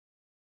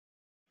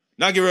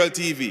Naggy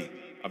TV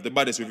have the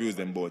baddest reviews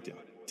them both ya.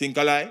 Think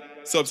alike,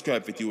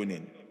 subscribe for tune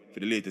in for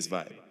the latest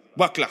vibe.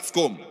 Backlash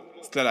come,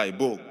 Skillibeng,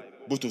 Bog,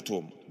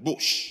 Bututum,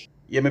 Bush.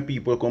 Yeah, my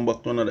people, come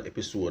back to another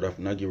episode of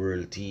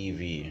Naggy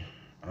TV.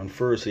 And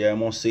firstly, I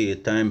must say,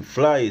 time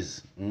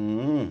flies.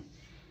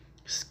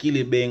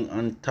 Skillibeng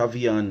and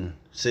Tavian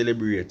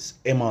celebrates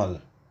Emal,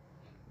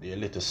 their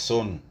little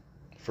son.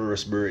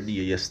 First birthday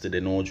yesterday,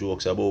 no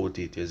jokes about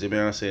it. You see me,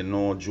 I say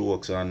no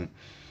jokes, and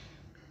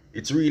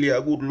it's really a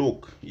good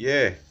look.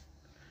 Yeah.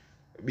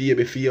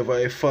 Baby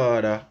favor a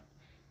father.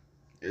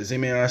 You see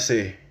me, I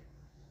say,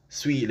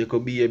 sweet little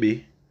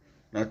baby.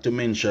 Not to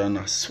mention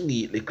a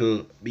sweet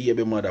little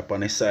baby mother on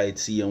the side,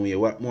 seeing way.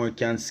 What more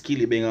can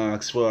Skillibeng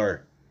ask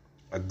for?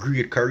 A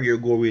great career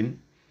going.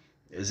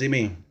 You see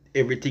me?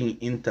 Everything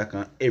intact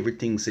and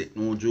everything set.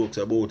 No jokes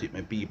about it,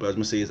 my people. As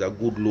I say, it's a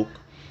good look.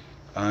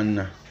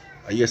 And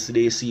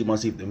yesterday it seemed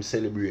as if them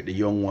celebrate the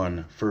young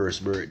one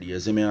first birthday. You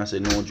see me? I say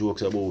no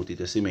jokes about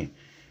it. You see me?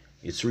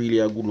 It's really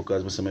a good look,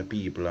 as I say, my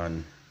people.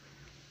 And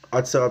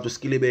hats off to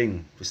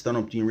Skillibeng for stand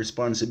up to your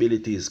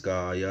responsibilities,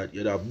 cause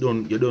you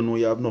don't know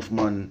you have enough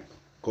man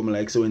come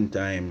like so in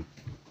time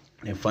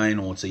and find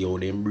out say yo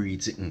them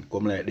breed sitting,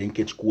 come like them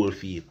catch cold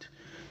feet.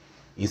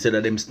 Instead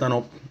of them stand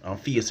up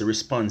and face the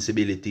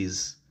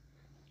responsibilities,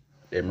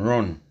 them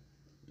run.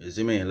 You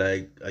see me?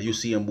 Like you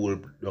see them bull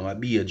down a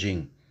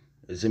Beijing.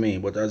 You see me?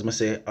 But as I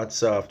say,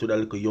 hats off to that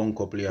little young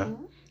couple here.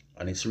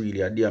 And it's really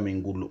a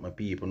damn good look, my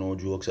people, no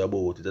jokes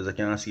about it. As I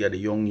can see the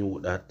young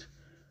youth that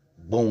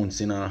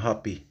bouncing and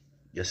happy.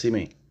 You see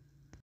me?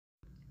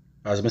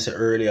 As I said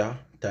earlier,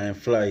 time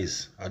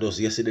flies. I just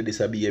yesterday this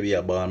a baby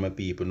born, my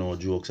people, no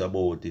jokes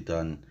about it.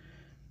 And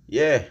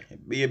yeah,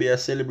 baby I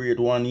celebrate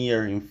 1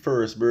 year in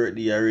first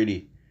birthday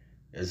already.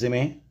 You see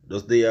me?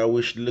 Just there I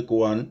wish the little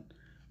one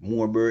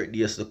more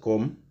birthdays to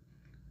come.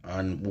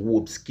 And we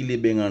hope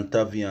Skillibeng and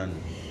Tavian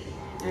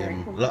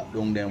lock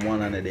down them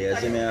one another. You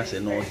see me? I say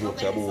no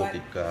jokes about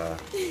it, cause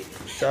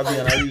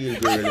Tavian a real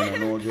girl, you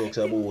know, no jokes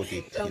about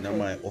it. In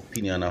my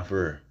opinion of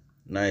her.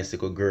 Nice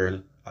little girl.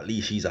 At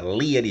least she's a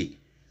lady.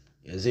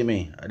 You see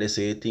me? I just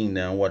say a thing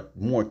then what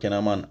more can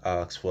a man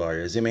ask for?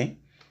 You see me?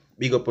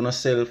 Big up on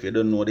yourself, you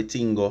don't know the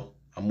thing go.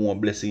 And more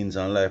blessings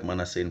and life man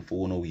I send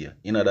for no way.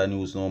 In other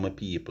news now, my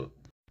people.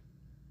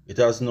 It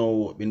has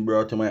now been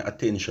brought to my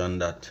attention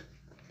that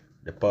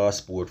the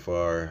passport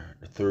for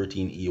the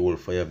 13-year-old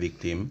fire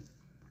victim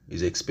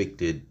is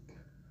expected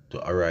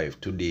to arrive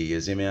today.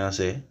 You see me I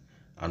say?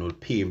 And will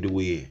pave the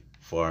way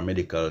for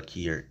medical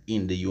care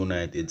in the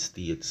United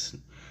States.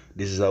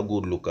 This is a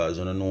good look, as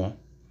you know.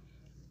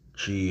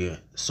 She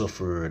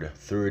suffered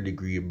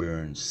 3rd-degree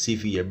burns,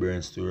 severe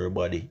burns to her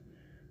body.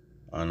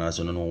 And as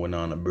you know, went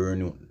on a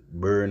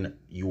burn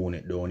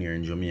unit down here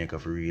in Jamaica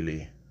for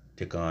really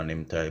take on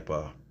them type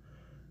of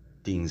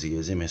things,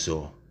 you see me?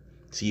 So,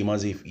 seem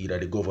as if either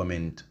the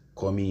government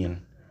come in,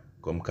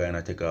 come kind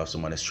of take off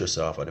some of the stress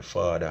off of the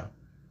father.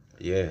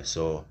 Yeah,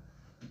 so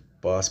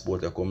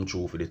passport will come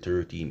through for the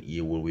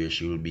 13-year-old where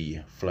she will be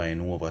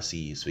flying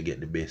overseas to get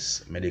the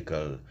best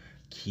medical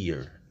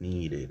care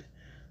needed.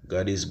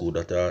 God is good.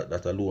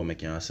 That alone I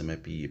can say, my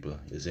people.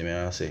 You see me?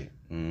 I say,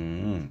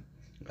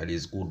 God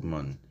is good,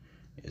 man.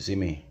 You see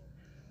me?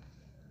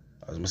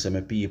 As I say,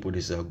 my people,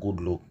 this is a good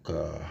look.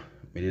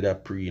 I did a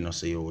pray and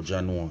say, oh,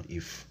 Jah know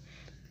if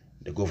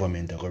the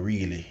government are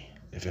really,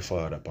 if a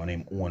father upon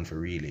him own for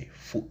really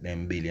foot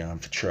them billion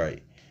for try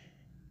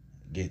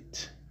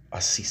get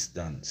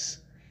assistance.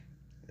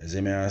 You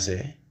see me? I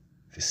say,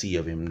 to see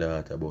of him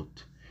daughter, but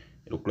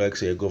it look like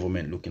say a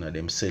government looking at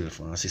themselves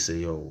and say,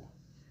 yo,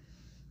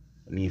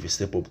 you need to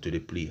step up to the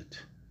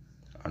plate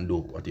and do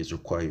what is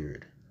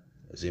required.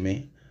 You see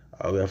me?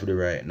 All we have to do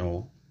right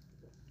now,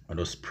 I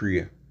just pray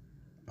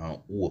and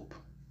hope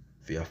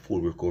for a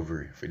full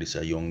recovery for this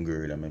young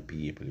girl and my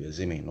people. You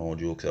see me? No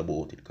jokes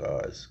about it,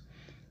 cause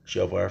she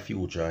have her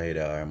future ahead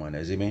of her, man.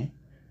 You see me?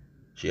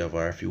 She have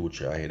her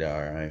future ahead of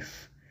her, and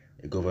if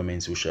the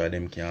government so sure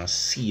them can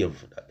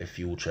save the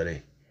future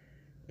there.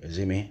 You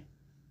see me?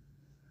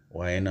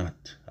 Why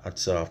not?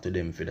 Hats off to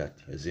them for that.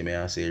 You see me?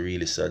 I say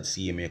really sad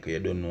see me, because you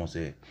don't know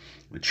say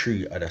the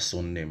 3 other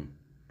son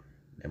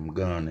them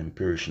gone and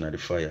perishing at the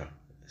fire.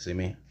 You see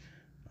me?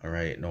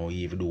 Alright, now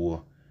even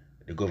though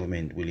the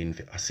government willing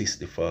to assist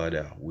the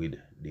father with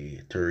the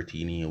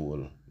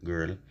 13-year-old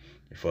girl,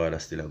 the father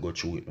still go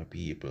through with my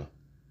people.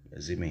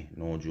 You see me?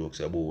 No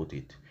jokes about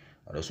it.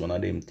 I just one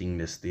of them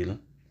things still.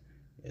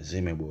 You see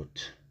me?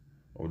 But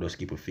I'll just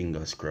keep our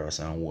fingers crossed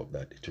and hope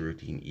that the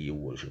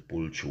 13-year-old should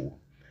pull through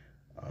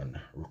and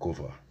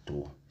recover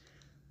to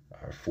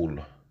our full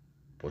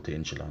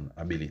potential and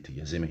ability.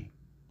 You see me?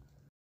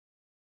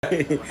 And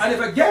if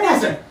I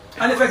get this,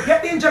 and if I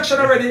get the injection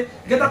already,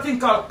 get a thing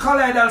called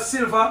colloidal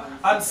silver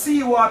and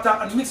seawater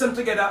and mix them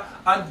together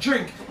and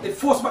drink. It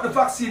forces back the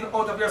vaccine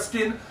out of your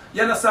skin.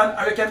 You understand?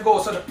 And you can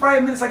go. So the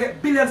Prime Minister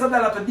get billions of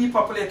dollars to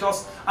depopulate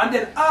us, and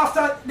then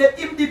after they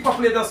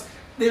depopulate us,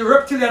 the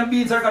reptilian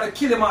beings are going to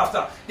kill him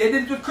after. They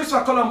did it with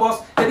Christopher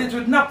Columbus, they did it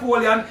with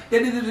Napoleon, they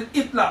did it with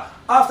Hitler.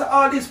 After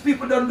all these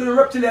people done do the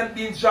reptilian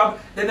beings job,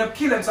 then them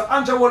kill him. So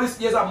Andrew Wallace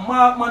is a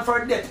mark man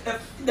for death.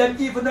 If them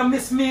even don't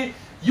miss me,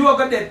 you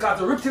are dead, because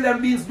the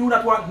reptilian beings do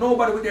not want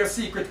nobody with their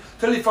secret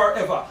to live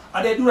forever.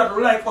 And they do not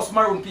like us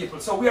maroon people.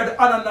 So we are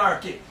the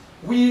anarchy.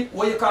 We,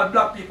 what you call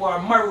black people,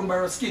 are maroon by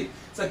our skin.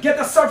 So get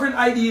a sovereign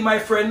ID, my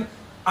friend,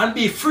 and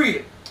be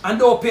free. And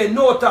don't pay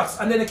no tax,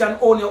 and then you can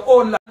own your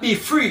own land. Be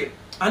free.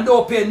 And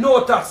don't pay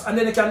no tax, and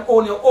then you can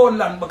own your own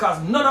land,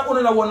 because none of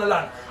you own the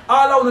land.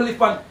 All of you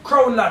live on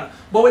crown land.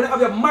 But when you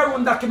have your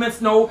maroon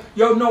documents now,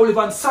 you now live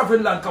on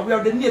sovereign land, because we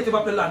are the native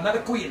of the land, not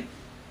the queen.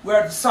 We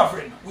are the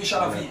sovereign. We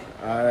shall have it.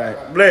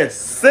 Alright. Bless.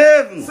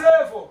 Save.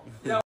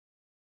 Yeah.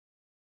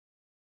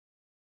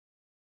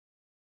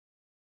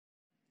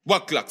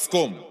 Waklaks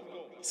come.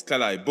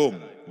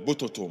 Skillibeng,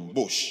 Butotom,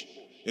 Bush.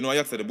 You know, I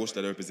asked the Bush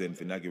that represent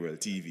for Naggy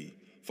TV.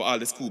 For all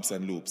the scoops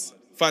and loops.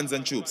 Fans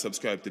and troops,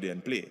 subscribe today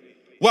and play.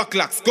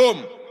 Waklaks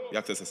come. You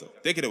asked us so.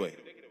 Take it away.